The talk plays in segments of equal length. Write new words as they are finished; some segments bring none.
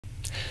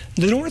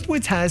The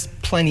Northwoods has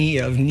plenty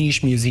of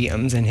niche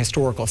museums and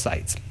historical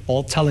sites,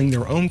 all telling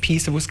their own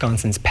piece of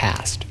Wisconsin's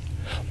past.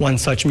 One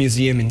such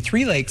museum in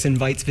Three Lakes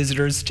invites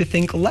visitors to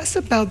think less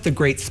about the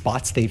great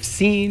spots they've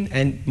seen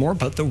and more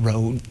about the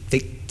road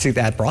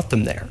that brought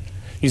them there.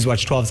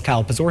 Newswatch 12's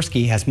Kyle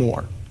Pazorski has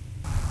more.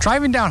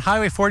 Driving down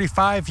Highway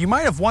 45, you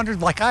might have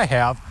wondered, like I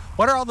have,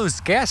 what are all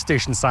those gas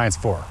station signs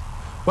for?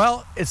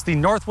 Well, it's the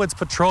Northwoods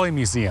Petroleum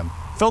Museum,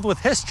 filled with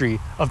history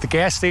of the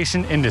gas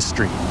station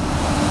industry.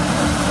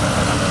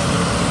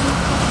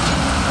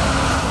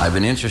 I've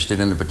been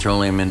interested in the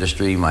petroleum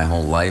industry my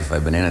whole life.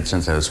 I've been in it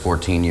since I was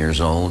 14 years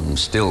old and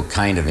still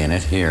kind of in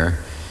it here.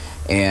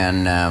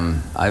 And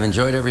I've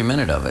enjoyed every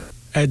minute of it.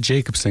 Ed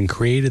Jacobson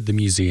created the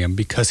museum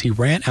because he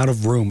ran out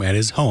of room at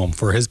his home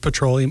for his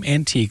petroleum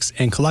antiques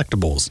and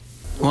collectibles.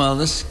 Well,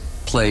 this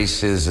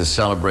place is a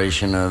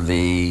celebration of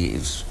the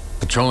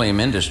petroleum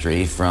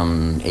industry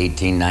from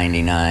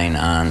 1899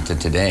 on to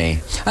today.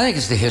 I think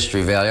it's the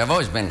history value. I've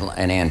always been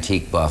an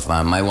antique buff.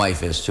 My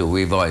wife is too.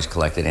 We've always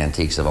collected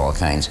antiques of all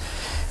kinds.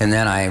 And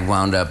then I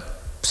wound up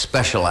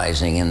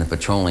specializing in the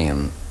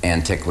petroleum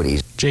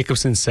antiquities.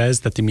 Jacobson says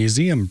that the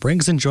museum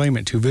brings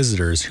enjoyment to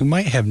visitors who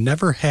might have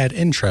never had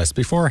interest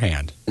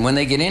beforehand. When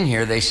they get in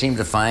here, they seem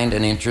to find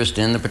an interest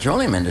in the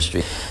petroleum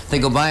industry. They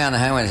go by on the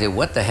highway and say,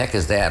 what the heck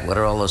is that? What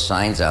are all those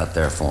signs out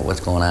there for? What's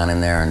going on in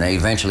there? And they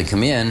eventually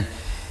come in,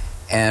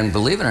 and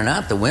believe it or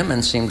not, the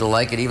women seem to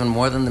like it even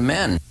more than the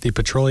men. The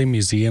Petroleum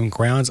Museum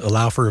grounds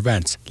allow for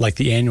events like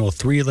the annual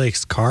Three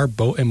Lakes Car,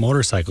 Boat, and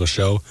Motorcycle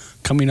Show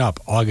coming up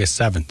August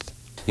 7th.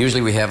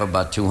 Usually we have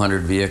about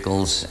 200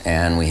 vehicles,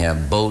 and we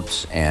have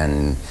boats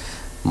and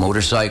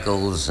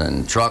motorcycles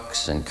and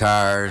trucks and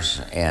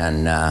cars,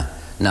 and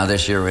now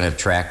this year we're going to have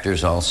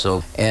tractors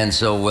also. And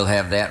so we'll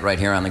have that right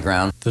here on the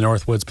ground. The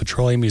Northwoods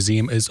Petroleum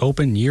Museum is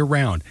open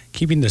year-round,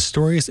 keeping the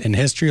stories and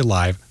history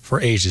alive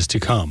for ages to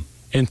come.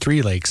 In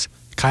Three Lakes,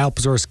 Kyle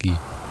Pazorski,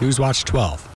 Newswatch 12.